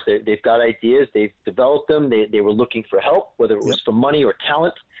entrepreneurs. They've got ideas. They've developed them. They were looking for help, whether it was for money or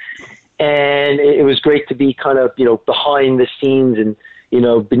talent. And it was great to be kind of, behind the scenes and,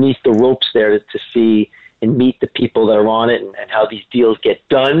 beneath the ropes there to see and meet the people that are on it and how these deals get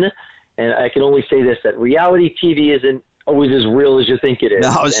done. And I can only say this, that reality TV isn't always as real as you think it is. No,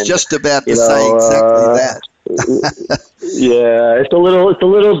 I was just about to say exactly that. Yeah, it's a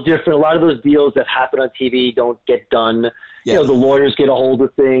little different. A lot of those deals that happen on TV don't get done. Yeah. The lawyers get a hold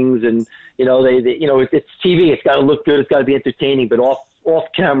of things, and it's TV. It's got to look good. It's got to be entertaining. But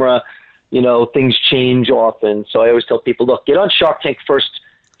off camera, things change often. So I always tell people, look, get on Shark Tank first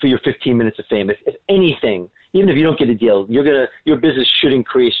for your 15 minutes of fame. If anything, even if you don't get a deal, your business should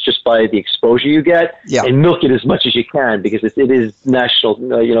increase just by the exposure you get, and milk it as much as you can, because it is national,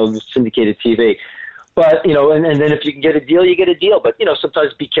 syndicated TV. But, and then if you can get a deal, you get a deal. But,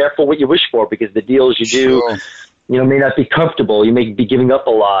 sometimes be careful what you wish for, because the deals you do, may not be comfortable. You may be giving up a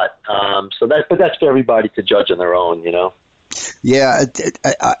lot. But that's for everybody to judge on their own, Yeah,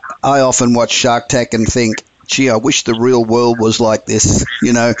 I often watch Shark Tank and think, gee, I wish the real world was like this,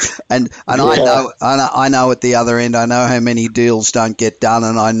 and I know at the other end, I know how many deals don't get done,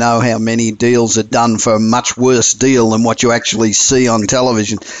 and I know how many deals are done for a much worse deal than what you actually see on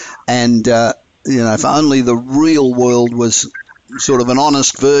television. And, if only the real world was sort of an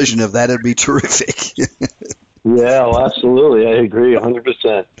honest version of that, it'd be terrific. Yeah, well, absolutely. I agree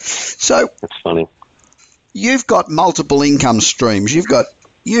 100%. So that's funny. You've got multiple income streams. You've got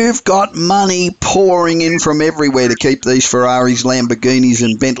money pouring in from everywhere to keep these Ferraris, Lamborghinis,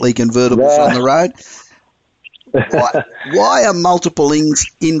 and Bentley convertibles on the road. Why are multiple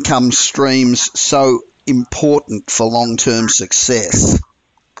income streams so important for long-term success?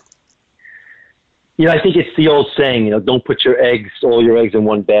 I think it's the old saying, don't put all your eggs in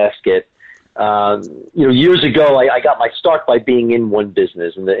one basket. Years ago, I got my start by being in one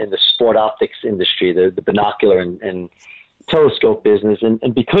business, in the sport optics industry, the binocular and telescope business.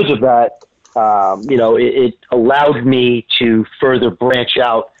 And because of that, it allowed me to further branch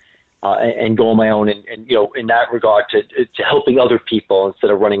out and go on my own. And in that regard, to helping other people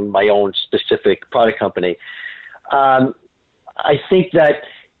instead of running my own specific product company. I think that,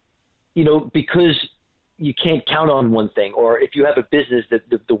 because you can't count on one thing, or if you have a business that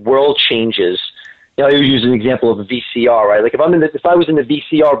the world changes. I use an example of a VCR, right? Like if I was in the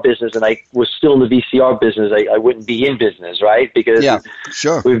VCR business and I was still in the VCR business, I wouldn't be in business, right? Because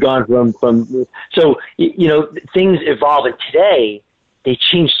we've gone from so things evolve, and today they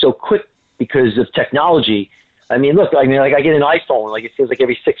change so quick because of technology. I mean, look, I get an iPhone, it seems like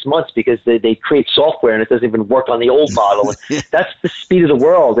every 6 months because they create software and it doesn't even work on the old model. That's the speed of the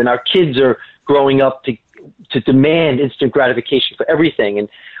world, and our kids are growing up to demand instant gratification for everything.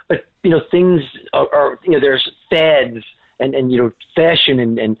 But things are there's fads and fashion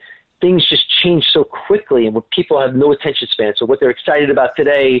and things just change so quickly, and people have no attention span. So what they're excited about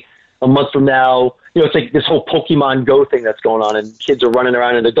today, a month from now, it's like this whole Pokemon Go thing that's going on, and kids are running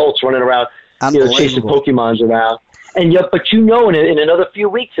around and adults running around, chasing Pokemons around. And but in another few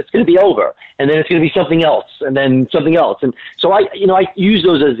weeks it's going to be over, and then it's going to be something else, and then something else. And so I use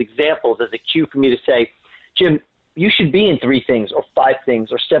those as examples, as a cue for me to say, Jim, you should be in 3 things or 5 things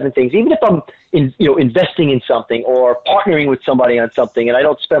or 7 things. Even if I'm investing in something or partnering with somebody on something and I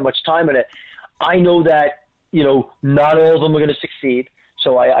don't spend much time in it, I know that, not all of them are going to succeed.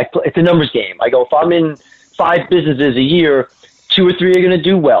 So it's a numbers game. I go, if I'm in 5 businesses a year, 2 or 3 are going to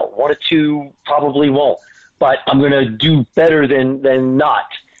do well. 1 or 2 probably won't. But I'm going to do better than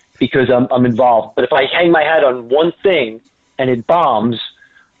not because I'm involved. But if I hang my hat on one thing and it bombs,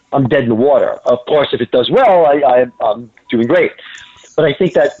 I'm dead in the water. Of course, if it does well, I'm doing great. But I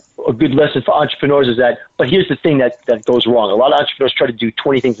think that a good lesson for entrepreneurs is that, but here's the thing that goes wrong. A lot of entrepreneurs try to do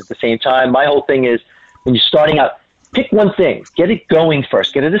 20 things at the same time. My whole thing is, when you're starting out, pick one thing. Get it going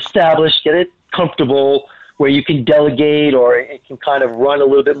first. Get it established. Get it comfortable where you can delegate or it can kind of run a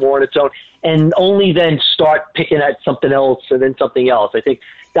little bit more on its own. And only then start picking at something else and then something else. I think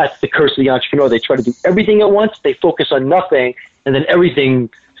that's the curse of the entrepreneur. They try to do everything at once. They focus on nothing, and then everything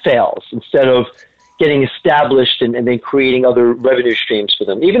fails instead of getting established and then creating other revenue streams for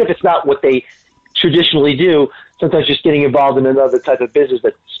them. Even if it's not what they traditionally do, sometimes just getting involved in another type of business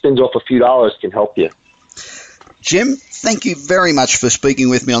that spins off a few dollars can help you. Jim, thank you very much for speaking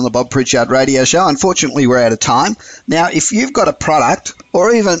with me on the Bob Pritchard Radio Show. Unfortunately, we're out of time. Now, if you've got a product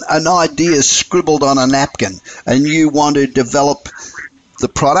or even an idea scribbled on a napkin and you want to develop the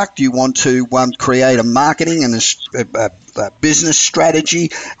product, you want to create a marketing and a business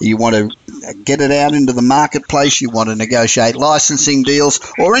strategy, you want to get it out into the marketplace, you want to negotiate licensing deals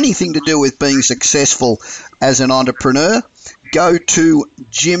or anything to do with being successful as an entrepreneur, go to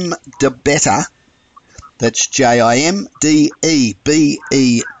Jim DeBetta. That's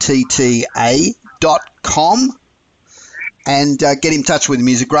JimDebetta.com and get in touch with him.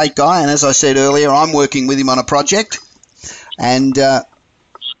 He's a great guy, and as I said earlier, I'm working with him on a project, and I've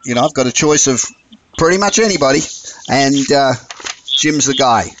got a choice of pretty much anybody, and Jim's the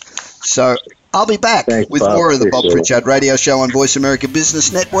guy. So I'll be back with more of the Bob Pritchard Radio Show on Voice America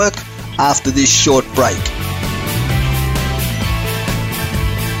Business Network after this short break.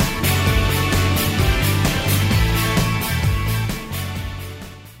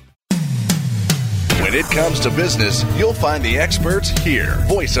 When it comes to business, you'll find the experts here.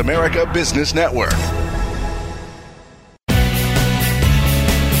 Voice America Business Network.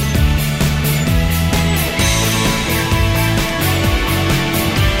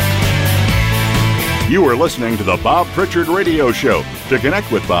 You are listening to the Bob Pritchard Radio Show. To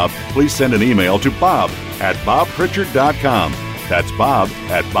connect with Bob, please send an email to bob@bobpritchard.com. That's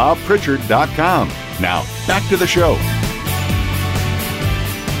bob@bobpritchard.com. Now, back to the show.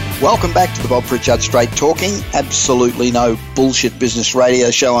 Welcome back to the Bob Pritchard Straight Talking, absolutely no bullshit business radio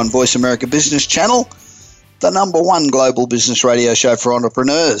show on Voice America Business Channel, the #1 global business radio show for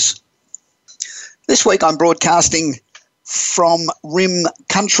entrepreneurs. This week I'm broadcasting from Rim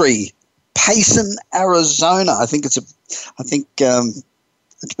Country, Payson, Arizona. I think it's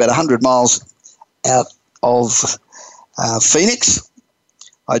about 100 miles out of Phoenix.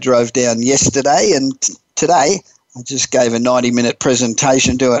 I drove down yesterday, and today I just gave a 90-minute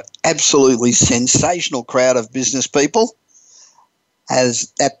presentation to an absolutely sensational crowd of business people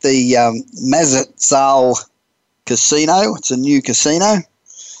as at the Mazatzal Casino. It's a new casino.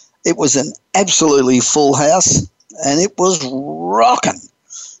 It was an absolutely full house, and it was rocking.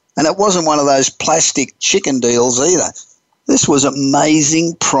 And it wasn't one of those plastic chicken deals either. This was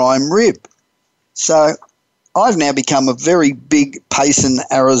amazing prime rib. So I've now become a very big Payson,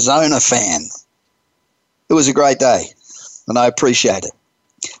 Arizona fan. It was a great day, and I appreciate it.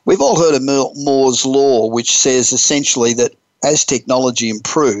 We've all heard of Moore's Law, which says essentially that as technology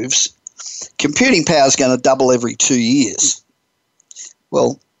improves, computing power is going to double every 2 years.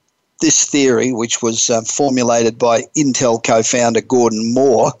 Well, this theory, which was formulated by Intel co-founder Gordon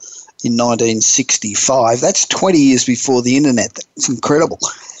Moore in 1965, that's 20 years before the internet. That's incredible.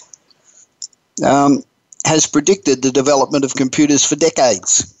 Has predicted the development of computers for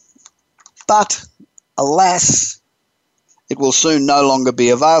decades. But alas, it will soon no longer be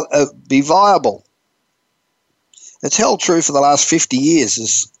viable. It's held true for the last 50 years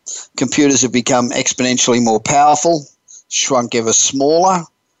as computers have become exponentially more powerful, shrunk ever smaller,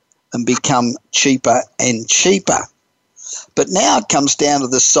 and become cheaper and cheaper. But now it comes down to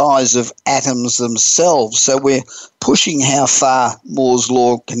the size of atoms themselves, so we're pushing how far Moore's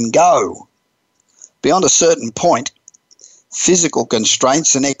Law can go. Beyond a certain point, physical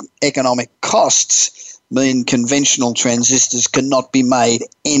constraints and economic costs mean conventional transistors cannot be made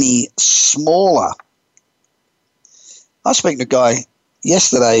any smaller. I was speaking to a guy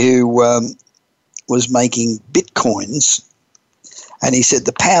yesterday who was making bitcoins, and he said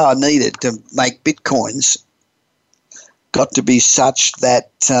the power needed to make bitcoins got to be such that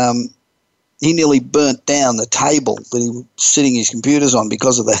he nearly burnt down the table that he was sitting his computers on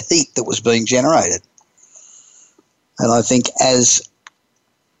because of the heat that was being generated. And I think as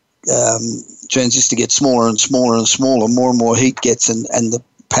transistor gets smaller and smaller and smaller, more and more heat gets, and the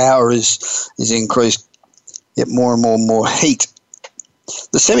power is increased, get more and more heat.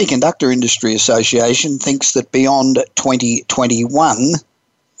 The Semiconductor Industry Association thinks that beyond 2021,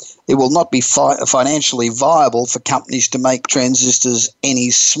 it will not be financially viable for companies to make transistors any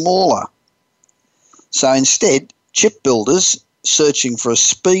smaller. So instead, chip builders searching for a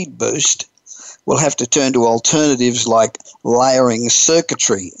speed boost will have to turn to alternatives like layering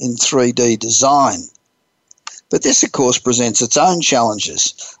circuitry in 3D design. But this, of course, presents its own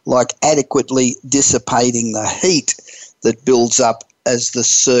challenges, like adequately dissipating the heat that builds up as the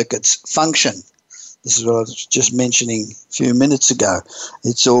circuits function. This is what I was just mentioning a few minutes ago.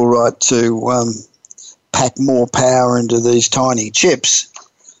 It's all right to pack more power into these tiny chips,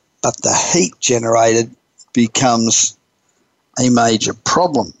 but the heat generated becomes a major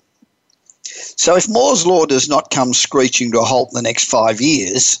problem. So if Moore's Law does not come screeching to a halt in the next 5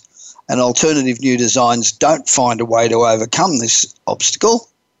 years, and alternative new designs don't find a way to overcome this obstacle,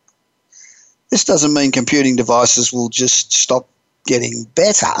 this doesn't mean computing devices will just stop getting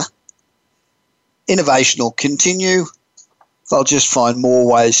better. Innovation will continue. They'll just find more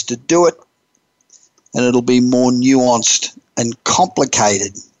ways to do it, and it'll be more nuanced and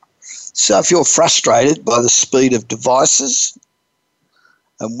complicated. So if you're frustrated by the speed of devices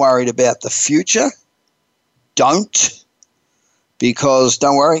and worried about the future, don't, because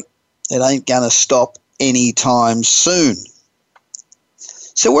don't worry, it ain't going to stop anytime soon.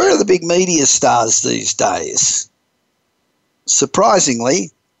 So where are the big media stars these days?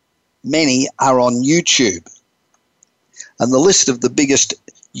 Surprisingly, many are on YouTube. And the list of the biggest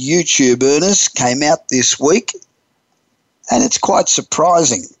YouTube earners came out this week, and it's quite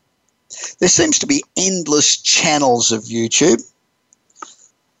surprising. There seems to be endless channels of YouTube.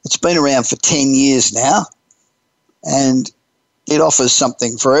 It's been around for 10 years now, and it offers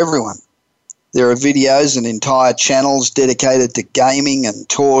something for everyone. There are videos and entire channels dedicated to gaming and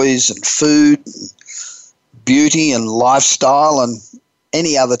toys and food and beauty and lifestyle and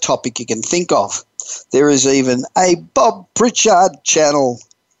any other topic you can think of. There is even a Bob Pritchard channel,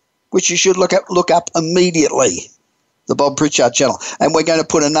 which you should look up immediately, the Bob Pritchard channel. And we're going to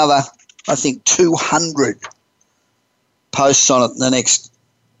put another, I think, 200 posts on it in the next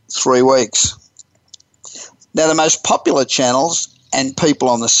 3 weeks. Now, the most popular channels and people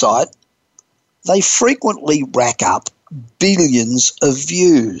on the site, they frequently rack up billions of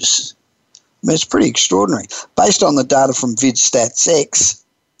views. I mean, it's pretty extraordinary. Based on the data from VidStatsX,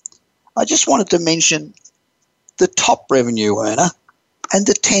 I just wanted to mention the top revenue earner and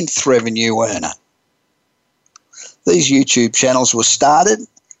the 10th revenue earner. These YouTube channels were started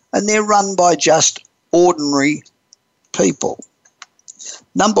and they're run by just ordinary people.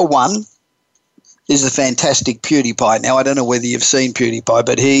 Number one is the fantastic PewDiePie. Now, I don't know whether you've seen PewDiePie,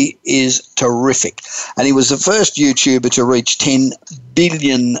 but he is terrific. And he was the first YouTuber to reach 10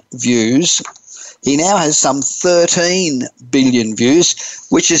 billion views. He now has some 13 billion views,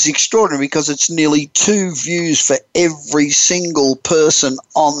 which is extraordinary because it's nearly 2 views for every single person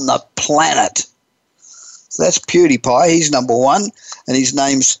on the planet. So that's PewDiePie. He's number one, and his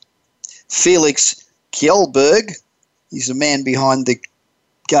name's Felix Kjellberg. He's the man behind the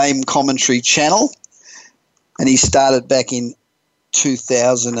Game Commentary channel, and he started back in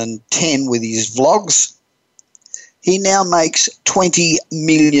 2010 with his vlogs. He now makes $20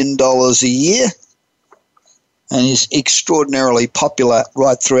 million a year and is extraordinarily popular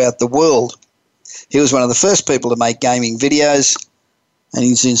right throughout the world. He was one of the first people to make gaming videos, and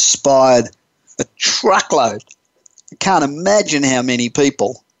he's inspired a truckload. I can't imagine how many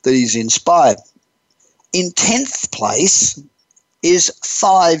people that he's inspired. In 10th place is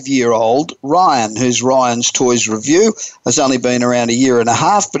 5-year-old Ryan, who's Ryan's Toys Review. Has only been around a year and a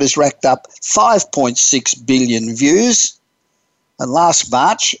half, but has racked up 5.6 billion views. And last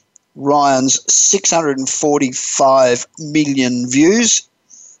March, Ryan's 645 million views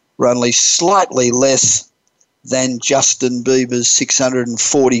were only slightly less than Justin Bieber's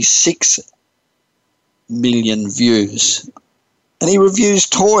 646 million views. And he reviews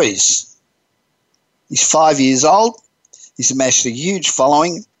toys. He's 5 years old. He's amassed a huge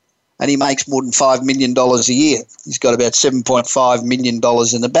following, and he makes more than $5 million a year. He's got about $7.5 million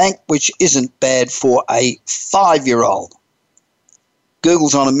in the bank, which isn't bad for a 5-year-old.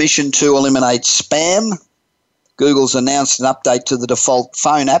 Google's on a mission to eliminate spam. Google's announced an update to the default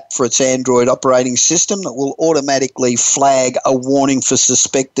phone app for its Android operating system that will automatically flag a warning for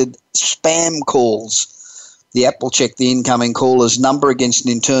suspected spam calls. The app will check the incoming caller's number against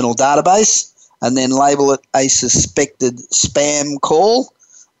an internal database and then label it a suspected spam call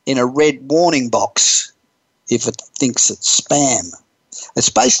in a red warning box if it thinks it's spam. It's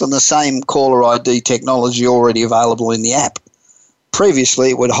based on the same caller ID technology already available in the app.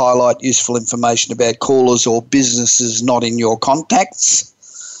 Previously, it would highlight useful information about callers or businesses not in your contacts,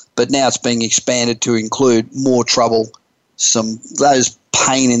 but now it's being expanded to include more those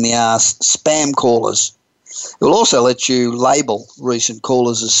pain-in-the-ass spam callers. It will also let you label recent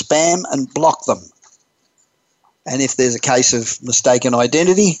callers as spam and block them. And if there's a case of mistaken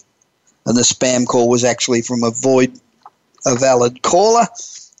identity and the spam call was actually from a valid caller,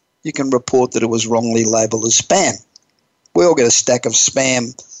 you can report that it was wrongly labelled as spam. We all get a stack of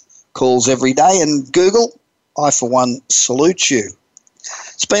spam calls every day, and Google, I for one salute you.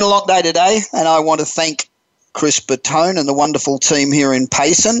 It's been a long day today, and I want to thank Chris Bertone and the wonderful team here in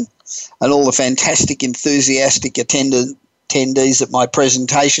Payson and all the fantastic, enthusiastic attendees at my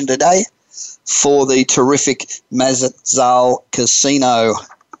presentation today for the terrific Mazatzal Casino.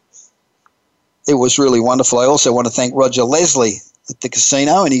 It was really wonderful. I also want to thank Roger Leslie at the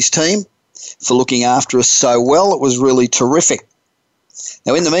casino and his team for looking after us so well. It was really terrific.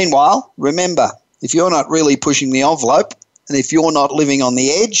 Now, in the meanwhile, remember, if you're not really pushing the envelope and if you're not living on the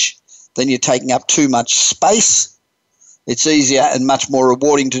edge, then you're taking up too much space. It's easier and much more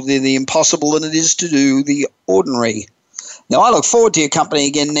rewarding to do the impossible than it is to do the ordinary. Now, I look forward to your company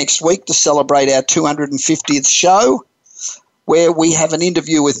again next week to celebrate our 250th show, where we have an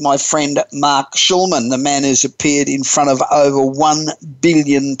interview with my friend Mark Schulman, the man who's appeared in front of over 1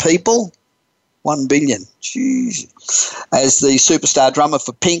 billion people. 1 billion, jeez. As the superstar drummer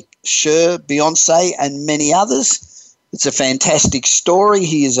for Pink, Cher, Beyonce, and many others. It's a fantastic story.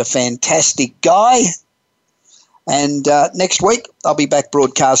 He is a fantastic guy. And next week, I'll be back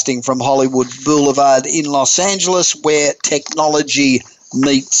broadcasting from Hollywood Boulevard in Los Angeles, where technology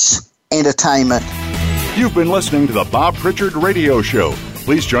meets entertainment. You've been listening to the Bob Pritchard Radio Show.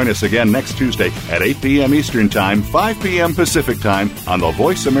 Please join us again next Tuesday at 8 p.m. Eastern Time, 5 p.m. Pacific Time on the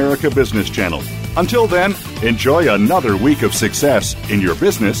Voice America Business Channel. Until then, enjoy another week of success in your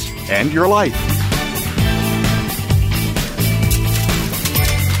business and your life.